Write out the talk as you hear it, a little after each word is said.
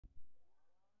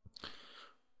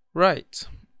Right.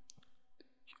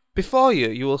 Before you,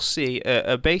 you will see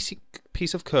a basic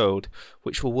piece of code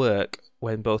which will work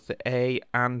when both the A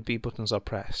and B buttons are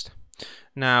pressed.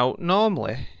 Now,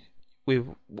 normally,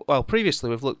 previously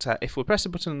we've looked at if we press a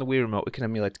button on the Wii remote, we can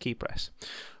emulate a key press.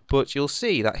 But you'll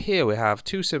see that here we have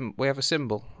a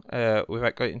symbol. We've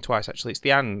got it in twice actually. It's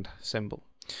the AND symbol,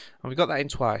 and we've got that in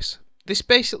twice. This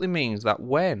basically means that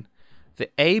when the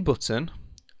A button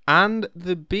and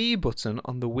the B button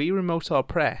on the Wii remote are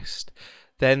pressed,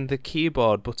 then the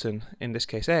keyboard button, in this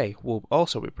case A, will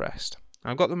also be pressed.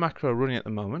 I've got the macro running at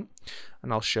the moment,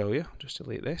 and I'll show you. Just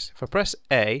delete this. If I press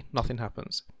A, nothing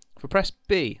happens. If I press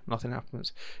B, nothing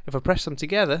happens. If I press them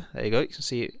together, there you go, you can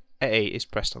see A is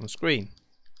pressed on the screen.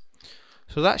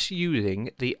 So that's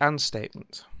using the AND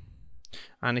statement.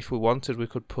 And if we wanted, we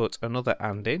could put another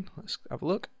AND in. Let's have a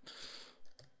look.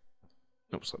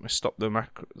 Oops, let me stop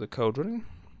the code running.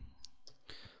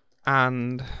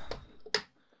 And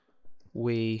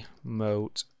we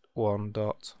mote 1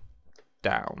 dot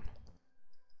down.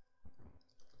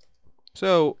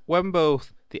 So when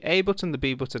both the A button, the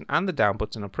B button, and the down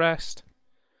button are pressed,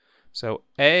 so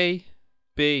A,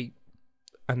 B,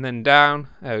 and then down,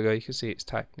 there we go, you can see it's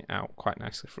typing it out quite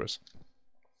nicely for us.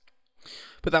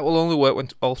 But that will only work when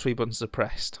all three buttons are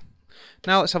pressed.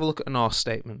 Now let's have a look at an OR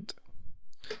statement.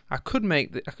 I could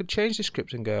change the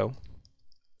script and go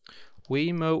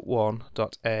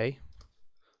WeMote1.A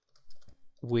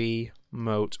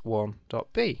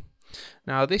WeMote1.B.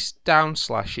 Now this down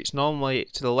slash, it's normally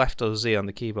to the left of Z on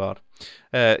the keyboard.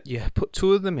 You put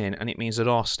two of them in and it means an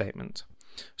OR statement.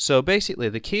 So basically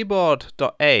the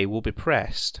keyboard.A will be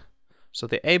pressed. So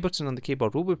the A button on the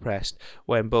keyboard will be pressed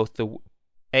when both the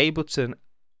A button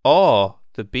or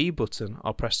the B button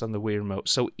are pressed on the Wii remote.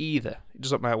 So either, it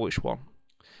doesn't matter which one.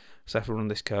 So if I run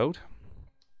this code,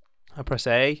 I press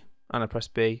A and I press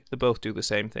B, they both do the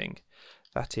same thing.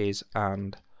 That is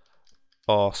an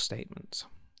OR statement.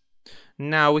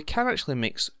 Now we can actually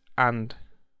mix and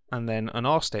then an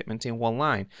OR statement in one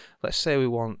line. Let's say we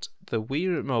want the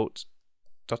Wii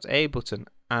remote.A button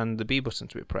and the B button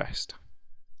to be pressed.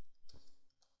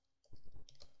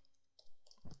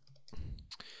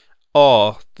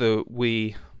 Or the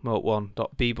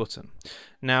WeMote1.B button.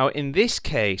 Now in this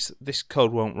case, this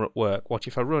code won't work. What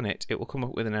if I run it? It will come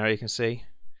up with an error, you can see.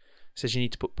 It says you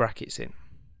need to put brackets in.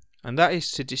 And that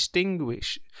is to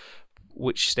distinguish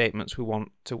which statements we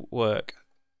want to work.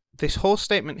 This whole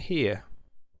statement here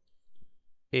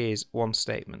is one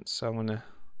statement. So I'm going to,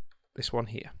 this one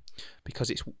here,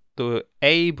 because it's the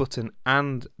A button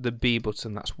and the B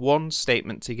button. That's one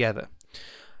statement together.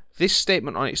 This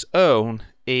statement on its own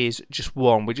is just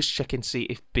one. We're just checking to see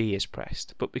if B is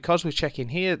pressed. But because we're checking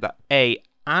here that A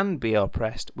and B are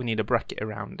pressed, we need a bracket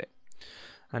around it.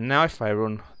 And now if I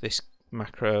run this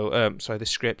this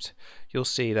script, you'll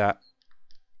see that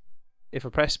if I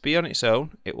press B on its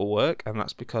own, it will work, and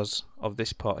that's because of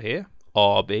this part here,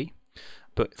 or B.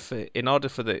 But in order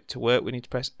for it to work, we need to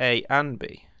press A and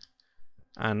B,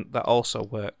 and that also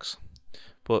works.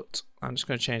 But I'm just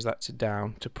going to change that to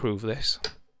down to prove this.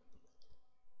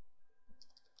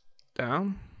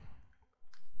 Down.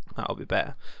 That'll be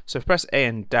better. So if I press A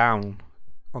and down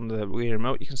on the Wii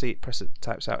remote, you can see it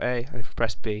types out A, and if I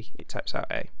press B, it types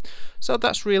out A. So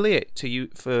that's really it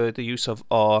for the use of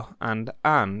OR and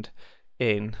AND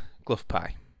in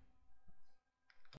GlovePie.